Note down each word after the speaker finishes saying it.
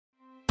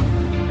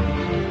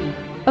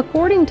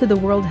According to the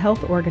World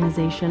Health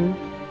Organization,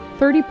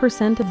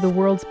 30% of the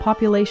world's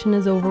population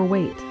is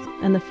overweight,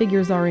 and the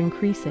figures are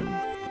increasing.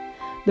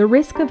 The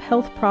risk of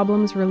health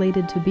problems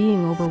related to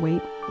being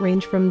overweight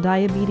range from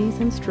diabetes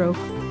and stroke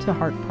to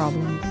heart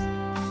problems.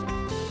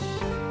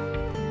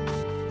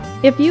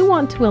 If you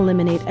want to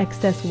eliminate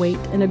excess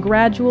weight in a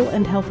gradual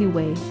and healthy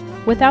way,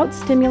 without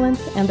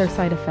stimulants and their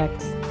side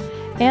effects,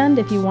 and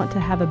if you want to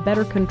have a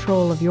better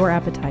control of your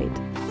appetite,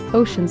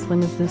 Ocean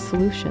Slim is the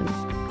solution.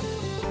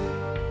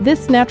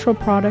 This natural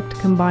product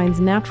combines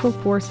natural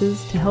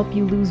forces to help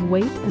you lose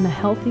weight in a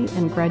healthy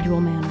and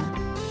gradual manner.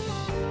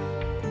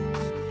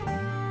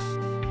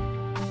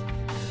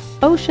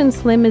 Ocean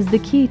Slim is the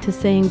key to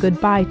saying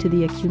goodbye to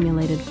the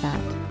accumulated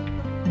fat.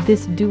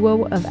 This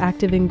duo of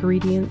active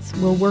ingredients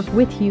will work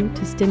with you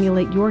to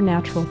stimulate your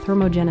natural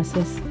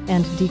thermogenesis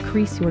and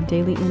decrease your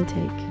daily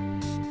intake.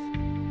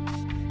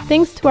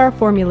 Thanks to our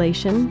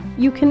formulation,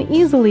 you can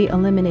easily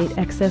eliminate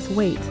excess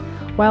weight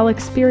while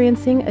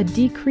experiencing a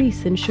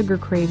decrease in sugar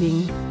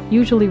craving,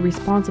 usually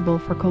responsible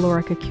for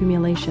caloric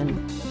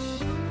accumulation.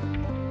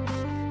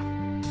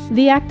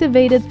 The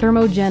activated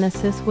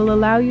thermogenesis will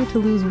allow you to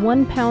lose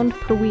 1 pound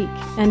per week,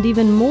 and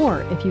even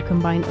more if you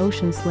combine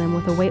Ocean Slim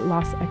with a weight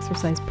loss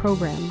exercise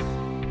program.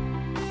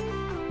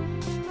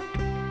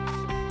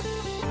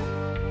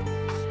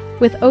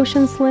 With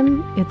Ocean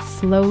Slim, it's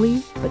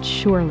slowly but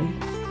surely.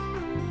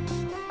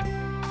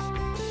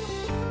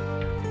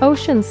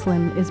 Ocean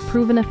Slim is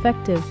proven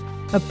effective,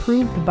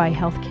 approved by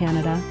Health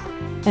Canada,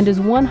 and is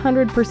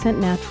 100%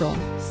 natural,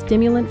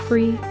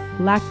 stimulant-free,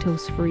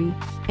 lactose-free,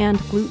 and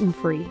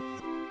gluten-free.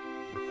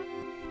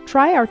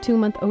 Try our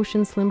 2-month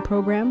Ocean Slim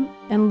program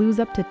and lose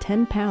up to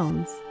 10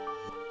 pounds.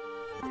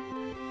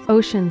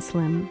 Ocean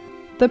Slim,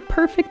 the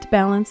perfect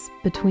balance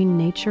between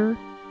nature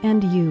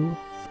and you.